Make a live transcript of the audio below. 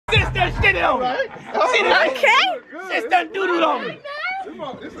Just done shit on me. Okay. Just done doo-doo on me.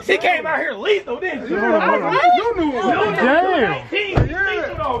 She came out here lethal, didn't she? Damn.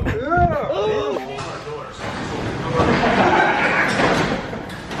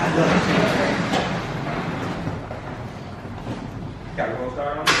 Got a roll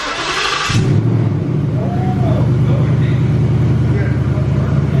start on?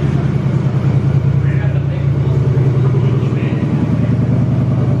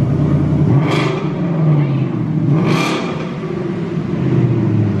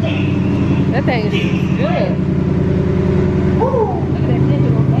 That thing is good. Look at that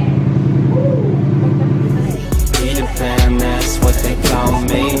digital bag. Be the fam, that's what they call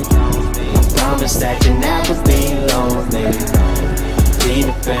me. I promise that you'll never be lonely. Be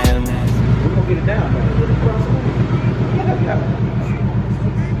the fam. We're gonna get it down, man.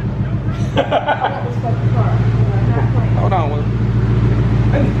 Hold on, Will.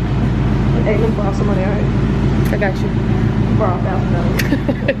 Hey, let me borrow some money, alright? I got you. Borrow $1,000.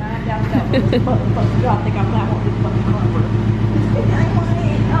 $9,000. Y'all think I'm not on this fucking car.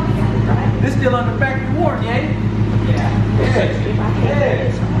 This still under factory warranty, ain't it? Yeah.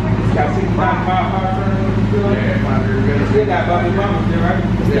 Got 65 mile still got Bobby Mama there, right?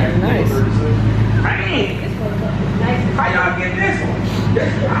 Yeah, nice. Dang! How y'all get this one?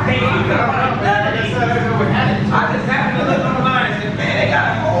 I ain't even know about none of these. I just happened to look online and said, man, they got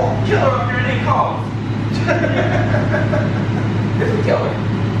a whole killer up there and they call it. This is killer.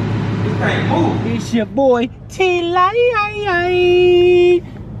 This thing move. It's your boy, Tlites.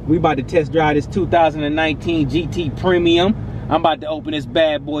 We about to test drive this 2019 GT Premium. I'm about to open this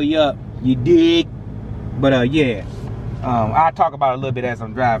bad boy up. You dig? But yeah, I'll talk about it a little bit as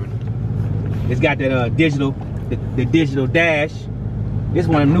I'm driving. It's got that digital, the digital dash. This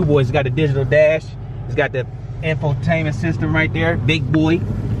one of the new boys. It's got the digital dash. It's got the infotainment system right there. Big boy.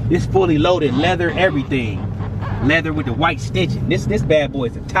 It's fully loaded, leather, everything. Leather with the white stitching. This bad boy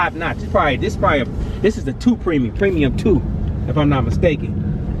is a top notch. This is the 2 Premium 2, if I'm not mistaken.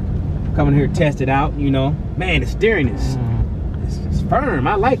 Coming here to test it out, you know. Man, the steering is it's firm.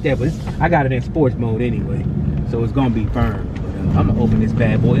 I like that, but I got it in sports mode anyway, so it's gonna be firm. But, I'm gonna open this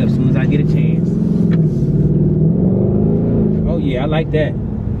bad boy up as soon as I get a chance. Oh yeah, I like that.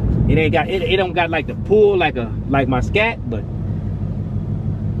 It ain't got it don't got like the pull like my Scat, but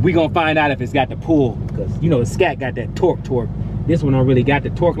we gonna find out if it's got the pull, because you know the Scat got that torque. This one don't really got the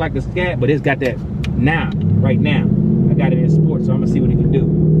torque like the Scat, but it's got that right now. I got it in sports, so I'm gonna see what it can do.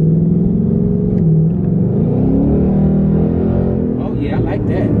 Oh yeah, I like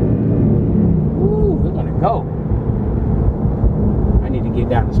that. Ooh, we're gonna go. I need to get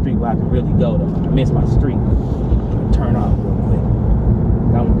down the street where I can really go though. I miss my street. Turn off real quick.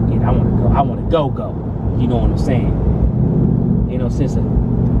 I wanna go. You know what I'm saying? Ain't no sense of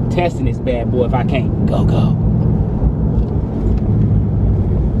testing this bad boy if I can't go.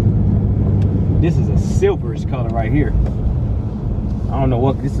 This is a silverish color right here. I don't know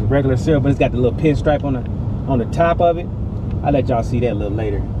what this is, regular silver, but it's got the little pinstripe on the top of it. I'll let y'all see that a little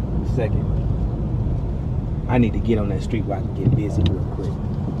later in a second. I need to get on that street where I can get busy real quick.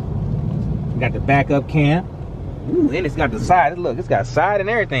 Got the backup cam. Ooh, and it's got the side. Look, it's got side and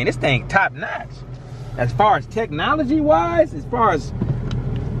everything. This thing top notch. As far as technology wise, as far as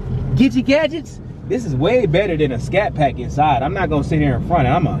gadgets, this is way better than a Scat Pack inside. I'm not gonna sit here in front.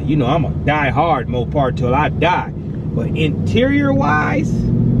 I'm a die hard Mopar till I die. But interior wise,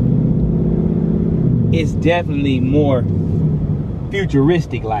 it's definitely more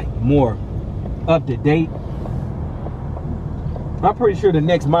futuristic, like more up to date. I'm pretty sure the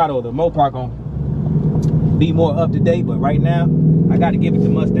next model of the Mopar gonna be more up to date, but right now I gotta give it to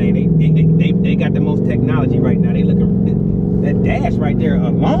Mustang. They got the most technology right now. They looking, that dash right there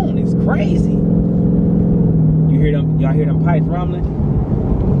alone is crazy. You hear them? Y'all hear them pipes rumbling?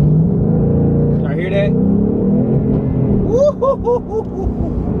 Y'all hear that?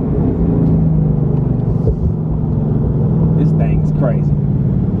 This thing is crazy.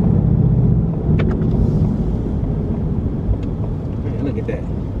 Man, look at that.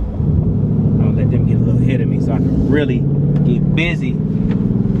 I'll let them get a little ahead of me so I can really get busy.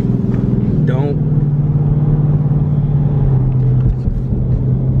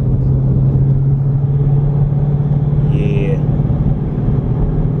 Yeah.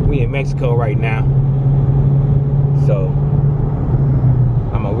 We in Mexico right now. So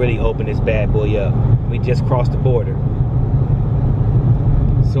I'm gonna really open this bad boy up. We just crossed the border.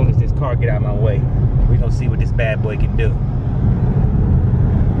 As soon as this car get out of my way, we're gonna see what this bad boy can do.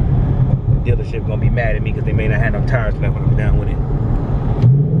 The dealership gonna be mad at me because they may not have no tires left when I'm done with it.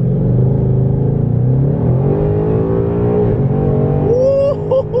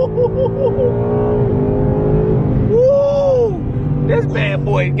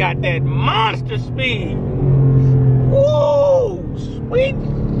 boy got that monster speed. Woo! Sweet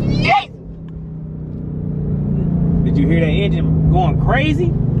yes! Did you hear that engine going crazy?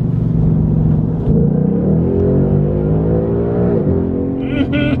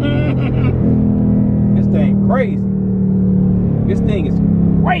 This thing crazy. This thing is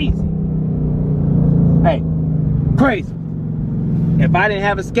crazy. Hey, crazy. If I didn't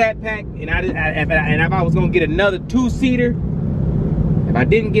have a scat pack and if I was gonna get another 2-seater, if I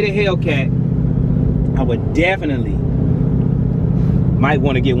didn't get a Hellcat, I would definitely might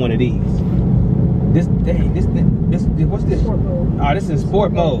want to get one of these. This what's this? Sport mode. Oh, this is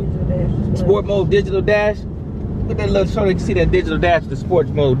sport mode. Sport mode digital dash. Look at that little so they can see that digital dash, the sports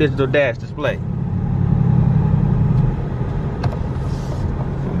mode digital dash display.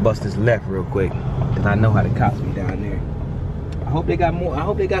 Bust this left real quick, cause I know how the cops be down there. I hope they got more. I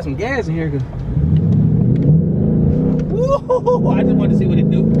hope they got some gas in here. Cause woo, I just want to see what it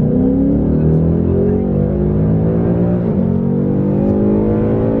do.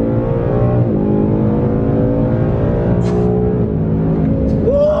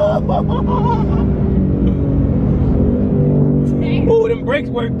 Ooh, them brakes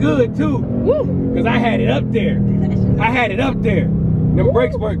work good too. Woo. Cause I had it up there. I had it up there. Them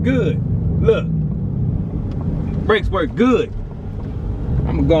brakes work good. Look. Brakes work good.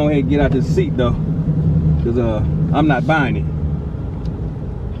 I'm gonna go ahead and get out this seat though. Cause I'm not buying it.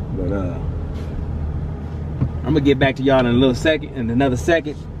 But I'm gonna get back to y'all in a little second, in another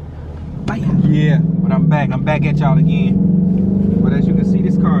second. Bye. Yeah, but I'm back at y'all again. But as you can see,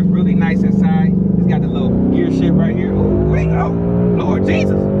 this car is really nice inside. It's got the little gear shift right here. Oh, wait, oh, Lord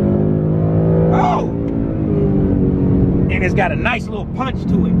Jesus. Oh! And it's got a nice little punch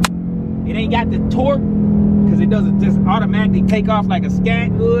to it. It ain't got the torque, because it doesn't just automatically take off like a Scat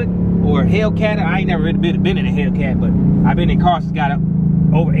would or a Hellcat. I ain't never really been in a Hellcat, but I've been in cars that's got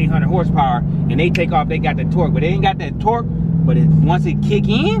over 800 horsepower, and they take off, they got the torque, but they ain't got that torque. But once it kick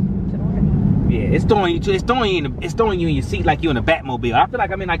in, yeah, it's throwing you in your seat like you're in a Batmobile. I feel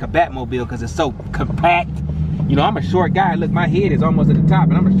like I'm in like a Batmobile because it's so compact. You know, I'm a short guy. Look, my head is almost at the top,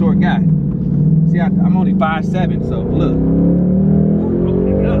 and I'm a short guy. See, I'm only 5'7", so look.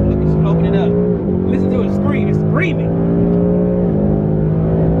 Open it up. Look, it's open it up. Listen to it scream. It's screaming.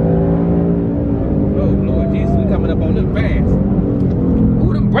 Oh Lord Jesus, we coming up on them fast.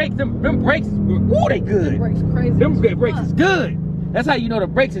 Ooh, them brakes, ooh, they good. Them brakes crazy. Them brakes is good. That's how you know the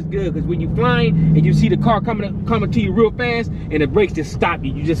brakes is good, because when you flying and you see the car coming to you real fast and the brakes just stop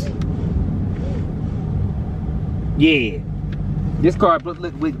you, you just, yeah. This car,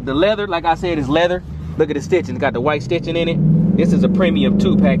 look, with the leather, like I said, is leather. Look at the stitching, it's got the white stitching in it. This is a premium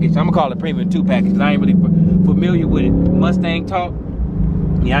 2 package. I'm gonna call it premium 2 package because I ain't really familiar with Mustang talk.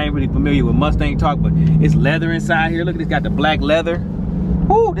 Yeah, I ain't really familiar with Mustang talk, but it's leather inside here. Look at it, it's got the black leather.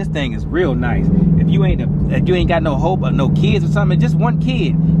 Ooh, this thing is real nice. If you ain't got no hope or no kids or something, just one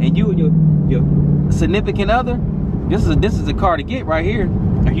kid, and you and your significant other, this is a car to get right here.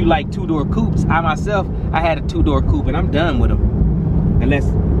 If you like 2-door coupes, I myself, I had a 2-door coupe and I'm done with them. Unless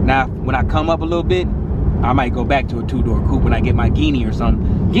now when I come up a little bit, I might go back to a 2-door coupe when I get my Guinea or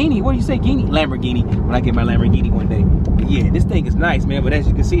something. Guinea, what do you say, Guinea? Lamborghini, when I get my Lamborghini one day. But yeah, this thing is nice, man. But as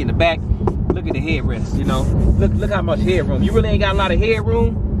you can see in the back, look at the headrest, you know. Look how much headroom. You really ain't got a lot of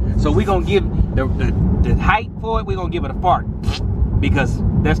headroom. So we're gonna give the height for it, we're gonna give it a fart. Because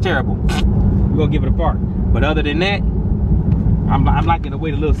that's terrible. We're gonna give it a fart. But other than that, I'm liking the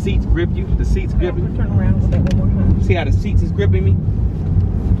way the little seats grip you. The seats grip you. Turn around with that one more time. See how the seats is gripping me?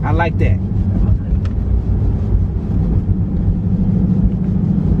 I like that.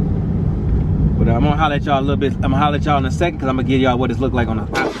 But I'm gonna holler at y'all a little bit. I'm gonna holler at y'all in a second because I'm gonna give y'all what it's look like on the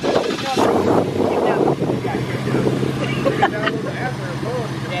outside.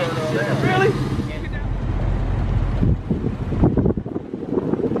 Really?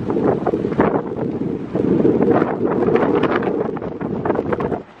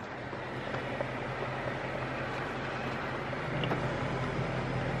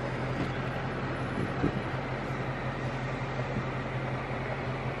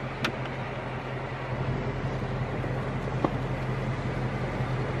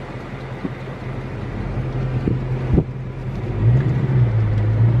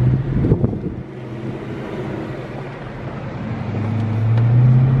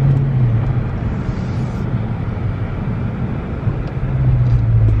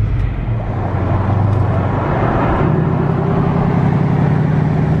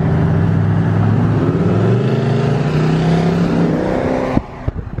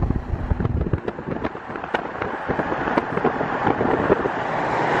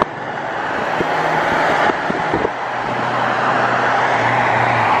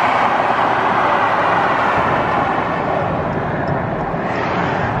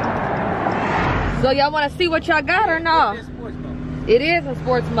 So y'all want to see what y'all got or no? It is in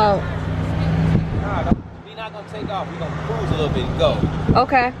sports mode. Nah, we're not gonna take off. We're gonna cruise a little bit and go.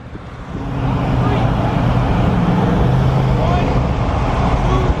 Okay.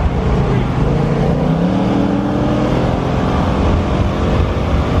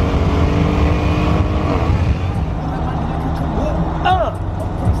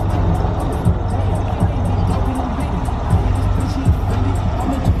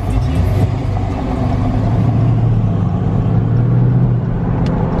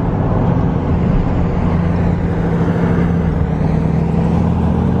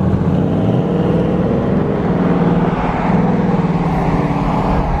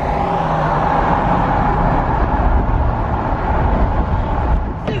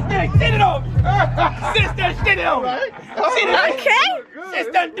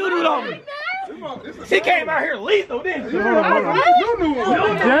 She came out here lethal, didn't she? Damn.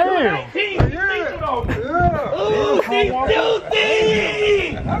 Ooh, she's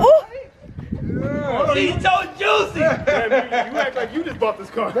juicy! She's so juicy! You act like you just bought this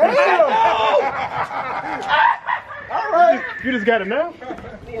car. Alright. You just got it now?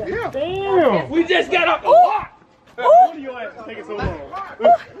 Yeah. Damn. We just got off the lot! What are your ass taking so long?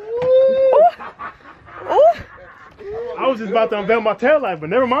 I was just about to unveil my tail light, but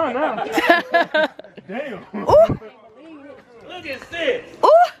never mind now. Damn. Look at this!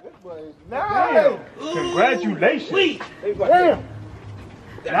 Damn. Congratulations. Damn.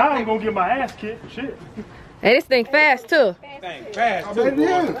 Now I'm gonna get my ass kicked. Shit. Hey, this thing fast too. Thing fast too.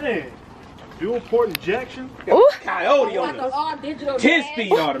 Man. Dual port injection. Ooh. Coyote on us.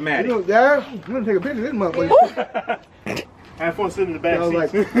 10-speed automatic. You gonna take a picture of this motherfucker. Have fun sitting in the back seat.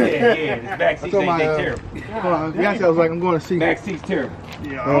 Like, Yeah, this back seats ain't terrible. I was like, I'm going to see. Back seat's terrible.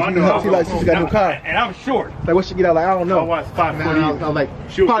 Yeah, I know. She like she's got a new car. And I'm short. Like, what she get out? Like, I don't My know. wife's 5 foot I even. was like,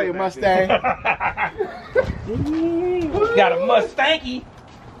 She'll probably a sit back Mustang. Got a Mustangy.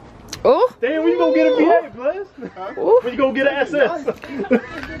 Ooh. Damn, when you gonna get a VA, Bless? When you gonna get an SS? Let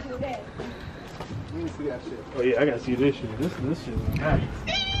me see that shit. Oh yeah, I gotta see this shit. This shit is nice.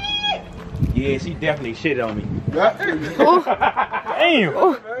 Yeah, she definitely shit on me. Damn.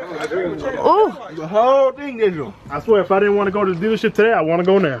 The whole thing digital. I swear, if I didn't want to go to the dealership today, I want to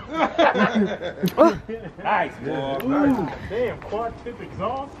go now. Nice, boy. Ooh, damn, quad tip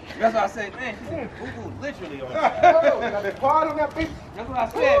exhaust. That's what I said, man. She said boo-boo literally on me. Got that quad on that bitch. That's what I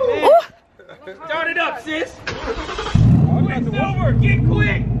said, man. Start it up, sis. Quick, Silver, get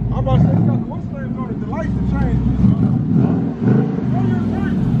quick. I'm about to say, what's the name on it? The lights to change.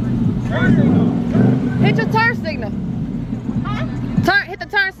 Hit your turn signal. Hit the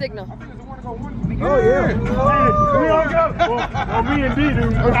turn signal. Oh, yeah. We all got it. Well, me and D do.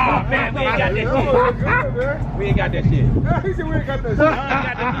 Oh, man, we ain't got that shit. We ain't got that shit. He said we ain't got that John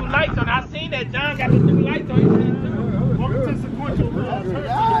got the new lights on. I seen that. John got the new lights on. Welcome to Sequential.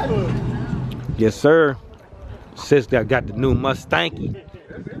 Yes, sir. Sis got the new Mustangy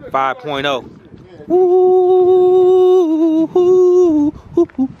 5.0.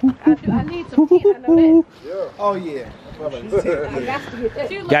 I need some tent, I know that. Oh, yeah. I got to get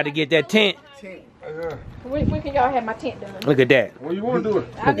that. Got to get that tent. When can y'all have my tent done? Look at that. Well, you want to do it?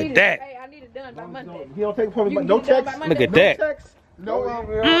 I need that. Hey, I need it done by Monday. He don't take it from me, You but can no get it done text. by Monday? Look at that. No text. No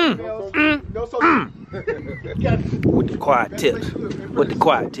emails. No social. With the quiet tips. With the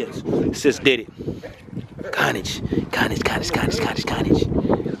quiet tips. Sis did it. Carnage.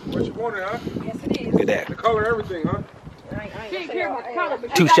 What you wanted, huh? Yes, it is. Look at that. The color, everything, huh? She ain't care about the color,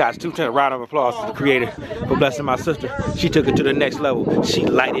 but Two shots, 2 round of applause to the creator for blessing my sister. She took it to the next level. She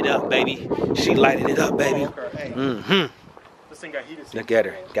lighted up, baby. She lighted it up, baby. Look at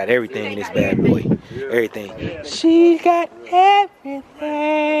her. Got everything in this bad boy. Everything. She got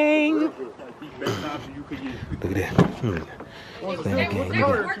everything. Look at that. Look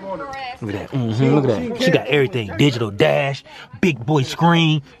at that. Look at that. She got everything. Digital dash, big boy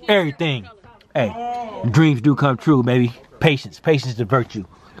screen, everything. Hey, dreams do come true, baby. Patience. Patience is a virtue.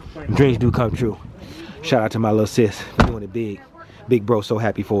 Dreams do come true. Shout out to my little sis. Doing it big. Big bro, so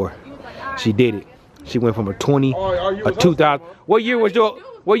happy for her. She did it. She went from a 20, a 2000. What year was your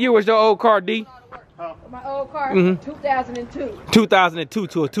old car, D? my old car, 2002. 2002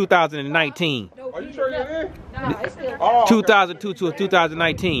 to a 2019. Are you sure you're in? No, it's still 2002 to a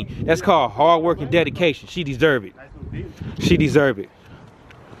 2019. That's called hard work and dedication. She deserve it. She deserve it.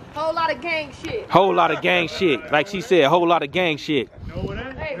 whole lot of gang shit. Whole lot of gang shit. Like she said, whole lot of gang shit.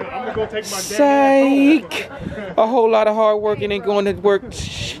 Hey, I'm gonna go take my Psych. A whole lot of hard work and ain't going to work.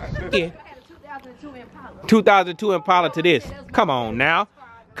 Yeah. 2002 Impala to this. Come on now.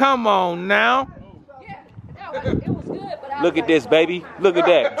 Come on now. Yeah, it was good, but I Look at this, baby. Look at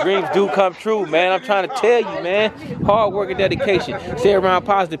that. Dreams do come true, man. I'm trying to tell you, man. Hard work and dedication. Stay around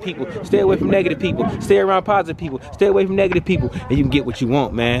positive people. Stay away from negative people. Stay around positive people. Stay away from negative people. And you can get what you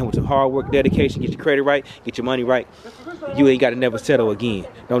want, man. With some hard work, dedication, get your credit right, get your money right. You ain't got to never settle again.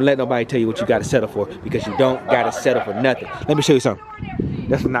 Don't let nobody tell you what you got to settle for, because you don't got to settle for nothing. Let me show you something.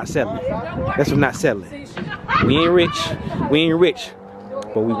 That's for not settling. That's for not settling. We ain't rich,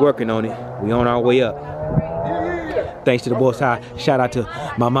 but we working on it. We on our way up. Thanks to the Most High. Shout out to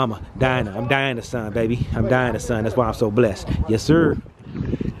my mama, Diana. I'm Diana's son, baby. I'm Diana's son. That's why I'm so blessed. Yes, sir.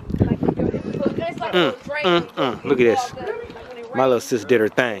 Look at this. My little sis did her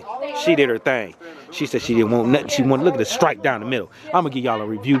thing. She did her thing. She said she didn't want nothing. She wanted, look at the strike down the middle. I'm gonna give y'all a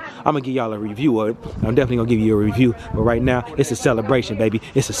review. I'm gonna give y'all a review of it. I'm definitely gonna give you a review. But right now, it's a celebration, baby.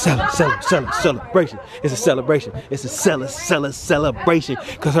 It's a celebration. It's a celebration. It's a celebration.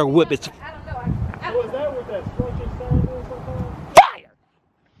 Cause her whip is fire.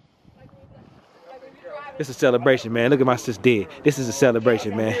 It's a celebration, man. Look at my sis dead. This is a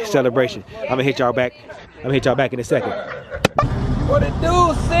celebration, man. Celebration. I'm gonna hit y'all back. I'm gonna hit y'all back in a second. What it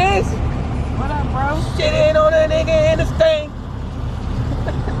do, sis? What up, bro? Shit in on a nigga in this thing.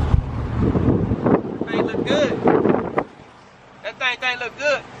 Thing look good. That thing look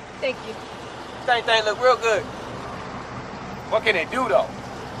good. Thank you. Thing look real good. What can it do though? You know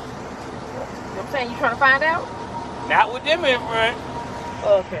what I'm saying? You trying to find out? Not with them in front.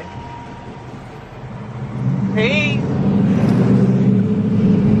 Okay. Hey.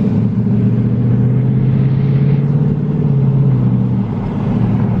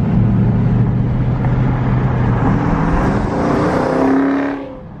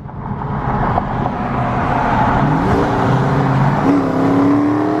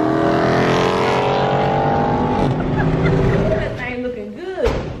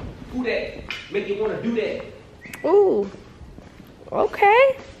 Ooh.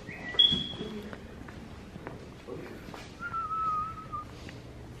 Okay.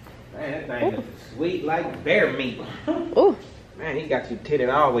 Man, that thing looks sweet like bear meat. Ooh. Man, he got you tinted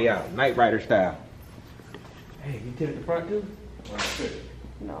all the way out, Knight Rider style. Hey, you tinted the front too?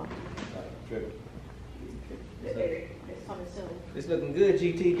 No. It's looking good,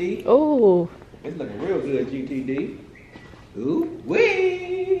 GTD. Ooh. It's looking real good, GTD. Ooh,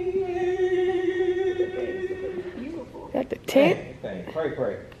 wee. Got the tint.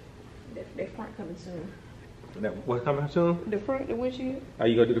 Pray. That front coming soon. What's coming soon? The front, the windshield. Are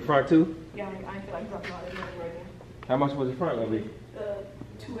you gonna do the front too? Yeah, I ain't feel like dropping all that money right now. How much was the front gonna be?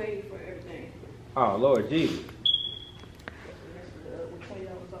 $280 for everything. Oh Lord Jesus. With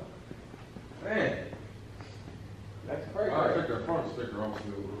 $20 off. Man. That's crazy. I took that front sticker off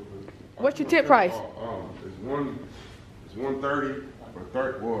still a little bit. What's your tip price? It's 130 for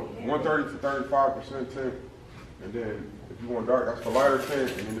 30. Well, 130 for 35% tint, and then if you want dark, that's for lighter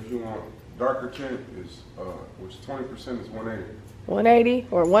tint, and then if you want darker tint, is which 20% is 180. 180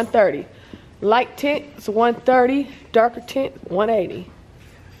 or 130. Light tint is 130. Darker tint 180.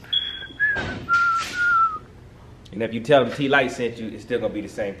 And if you tell them Tlites sent you, it's still gonna be the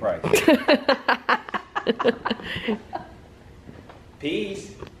same price.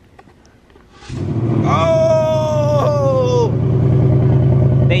 Peace. Oh!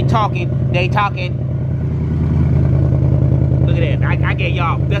 They talking. Look at that. I gave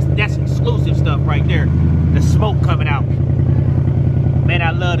y'all, that's exclusive stuff right there. The smoke coming out. Man,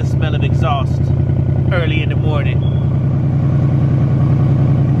 I love the smell of exhaust early in the morning.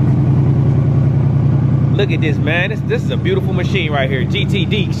 Look at this, man. This is a beautiful machine right here.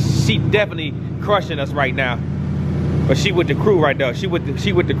 GTD, she definitely crushing us right now. But she with the crew right now. She with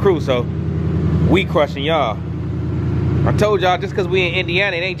the crew, so we crushing y'all. I told y'all, just because we in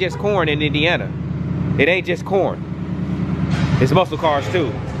Indiana, it ain't just corn in Indiana. It ain't just corn. It's muscle cars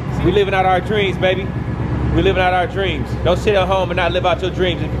too. We living out our dreams, baby. We living out our dreams. Don't sit at home and not live out your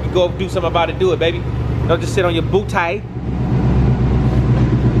dreams. If you can go do something about it, do it, baby. Don't just sit on your boot tie.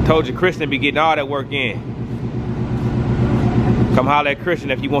 Told you Christian be getting all that work in. Come holler at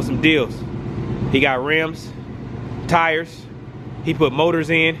Christian if you want some deals. He got rims, tires, he put motors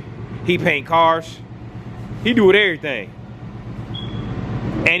in, he paint cars, he do it everything.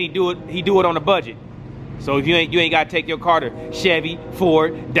 And he do it on a budget. So if you ain't gotta take your car to Chevy,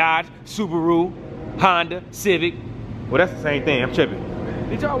 Ford, Dodge, Subaru, Honda, Civic. Well, that's the same thing. I'm tripping.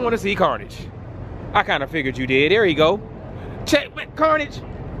 Did y'all want to see Carnage? I kind of figured you did. There you go. Check Carnage.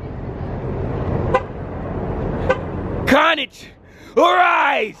 Carnage.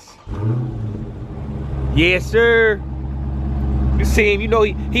 Arise. Yes, sir. You see him? You know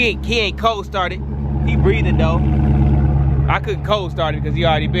he ain't cold started. He breathing though. I couldn't cold start it because he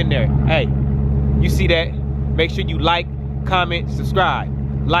already been there. Hey, you see that? Make sure you like, comment, subscribe.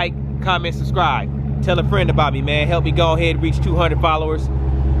 Like, comment, subscribe. Tell a friend about me, man. Help me go ahead and reach 200 followers.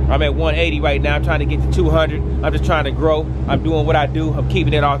 I'm at 180 right now. I'm trying to get to 200. I'm just trying to grow. I'm doing what I do. I'm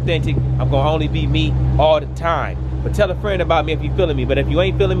keeping it authentic. I'm gonna only be me all the time. But tell a friend about me if you're feeling me. But if you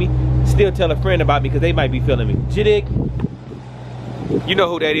ain't feeling me, still tell a friend about me because they might be feeling me. Jiddig. You know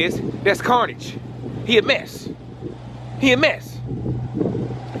who that is. That's Carnage. He a mess. He a mess.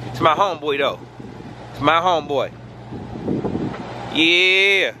 It's my homeboy though. It's my homeboy.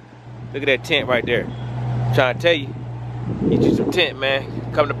 Yeah. Look at that tent right there. I'm trying to tell you. Get you some tent,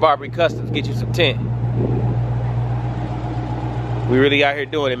 man. Come to Barbary Customs, get you some tent. We really out here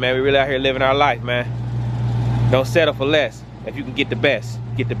doing it, man. We really out here living our life, man. Don't settle for less. If you can get the best,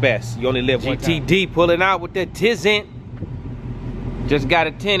 get the best. You only live one time. GTD pulling out with that Tizent. Just got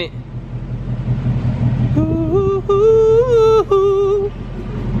a tenant.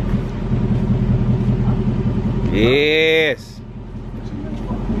 Yes.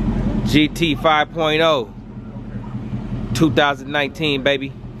 GT 5.0. 2019,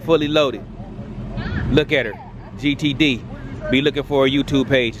 baby. Fully loaded. Look at her. GTD. Be looking for a YouTube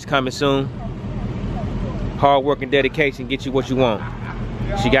page. It's coming soon. Hard work and dedication get you what you want.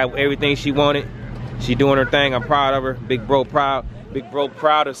 She got everything she wanted. She doing her thing. I'm proud of her. Big bro proud. Big bro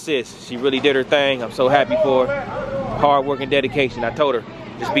proud of sis. She really did her thing. I'm so happy for her. Hard work and dedication. I told her,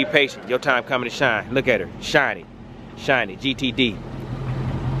 just be patient. Your time coming to shine. Look at her. Shiny. Shiny. GTD.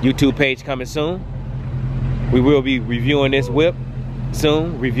 YouTube page coming soon. We will be reviewing this whip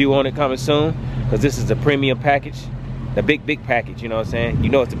soon. Review on it coming soon. Because this is a premium package. The big package, you know what I'm saying? You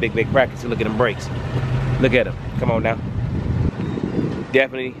know it's a big package. So look at them brakes. Look at them. Come on now.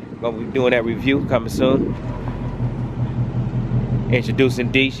 Definitely gonna be doing that review coming soon.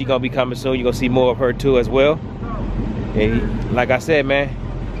 Introducing D. She gonna be coming soon. You're gonna see more of her too as well. And like I said, man,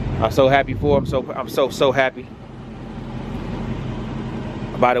 I'm so happy for her. I'm so happy.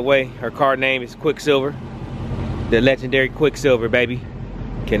 By the way, her car name is Quicksilver. The legendary Quicksilver, baby.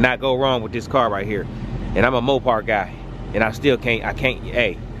 Cannot go wrong with this car right here. And I'm a Mopar guy. And I still can't,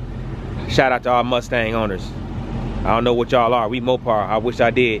 hey. Shout out to all Mustang owners. I don't know what y'all are. We Mopar. I wish I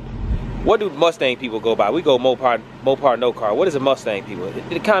did. What do Mustang people go by? We go Mopar no car. What is a Mustang people? In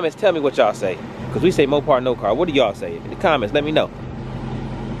the comments, tell me what y'all say. Because we say Mopar no car. What do y'all say? In the comments, let me know.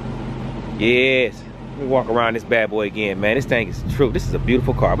 Yes. Let me walk around this bad boy again, man. This thing is true. This is a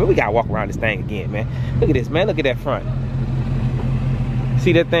beautiful car. But we gotta walk around this thing again, man. Look at this, man. Look at that front.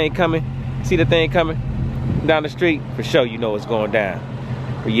 See that thing coming? See the thing coming down the street? For sure, you know what's going down.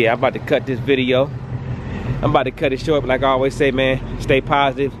 But yeah, I'm about to cut this video. I'm about to cut it short, but like I always say, man, stay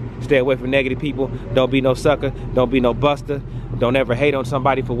positive. Stay away from negative people. Don't be no sucker. Don't be no buster. Don't ever hate on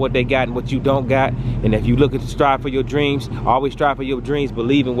somebody for what they got and what you don't got. And if you look to strive for your dreams, always strive for your dreams.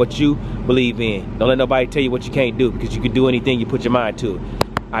 Believe in what you believe in. Don't let nobody tell you what you can't do, because you can do anything you put your mind to.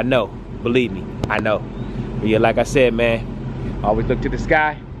 I know. Believe me. I know. But yeah, like I said, man, always look to the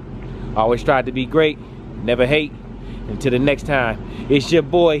sky. Always strive to be great. Never hate. Until the next time, it's your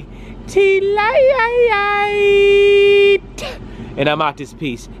boy, Tlites. And I'm out this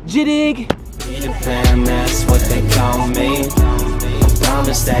piece. Jiddig. Peter Pan, that's what they call me. I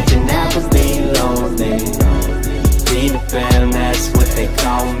promise that you never be lonely.